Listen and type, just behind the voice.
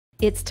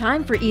It's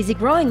time for easy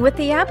growing with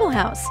the Apple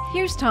House.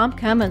 Here's Tom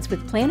Cummins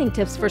with planting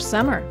tips for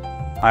summer.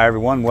 Hi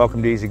everyone,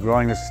 welcome to Easy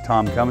Growing. This is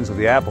Tom Cummins with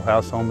the Apple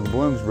House, home of the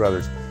Blooms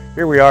Brothers.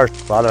 Here we are,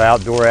 a lot of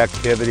outdoor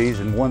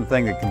activities, and one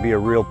thing that can be a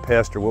real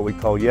pest are what we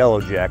call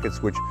yellow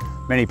jackets, which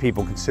many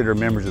people consider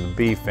members of the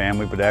bee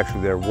family, but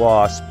actually they're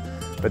wasps.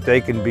 But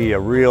they can be a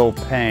real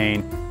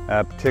pain,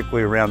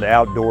 particularly around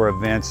outdoor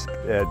events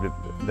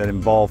that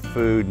involve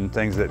food and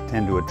things that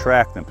tend to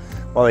attract them.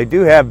 While they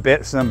do have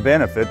some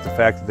benefit, the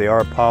fact that they are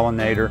a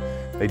pollinator,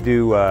 they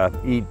do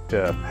eat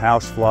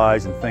house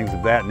flies and things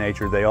of that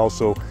nature. They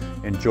also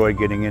enjoy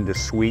getting into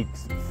sweet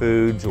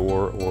foods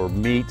or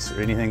meats or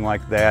anything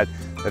like that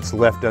that's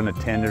left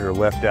unattended or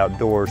left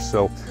outdoors.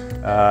 So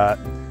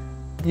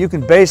you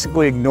can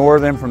basically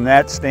ignore them from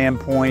that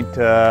standpoint,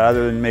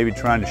 other than maybe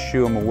trying to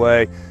shoo them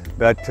away.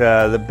 But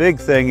the big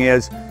thing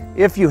is,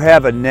 if you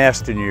have a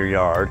nest in your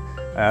yard,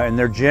 and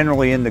they're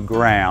generally in the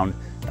ground,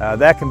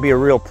 that can be a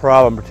real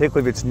problem,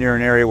 particularly if it's near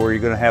an area where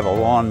you're going to have a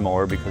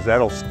lawnmower, because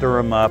that'll stir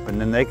them up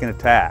and then they can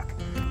attack.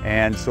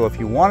 And so if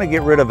you want to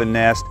get rid of a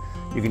nest,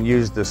 you can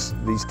use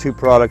these two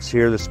products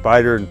here, the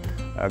spider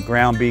and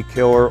ground bee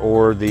killer,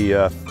 or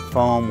the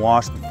foam,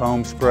 wasp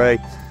foam spray.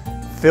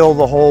 Fill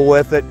the hole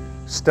with it,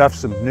 stuff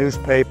some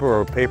newspaper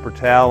or paper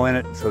towel in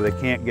it so they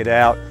can't get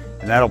out,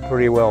 and that'll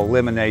pretty well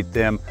eliminate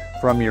them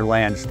from your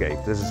landscape.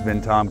 This has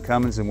been Tom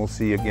Cummins, and we'll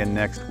see you again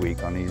next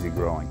week on Easy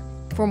Growing.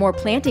 For more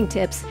planting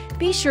tips,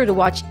 be sure to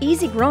watch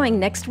Easy Growing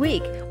next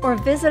week or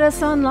visit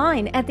us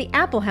online at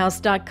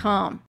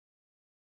theapplehouse.com.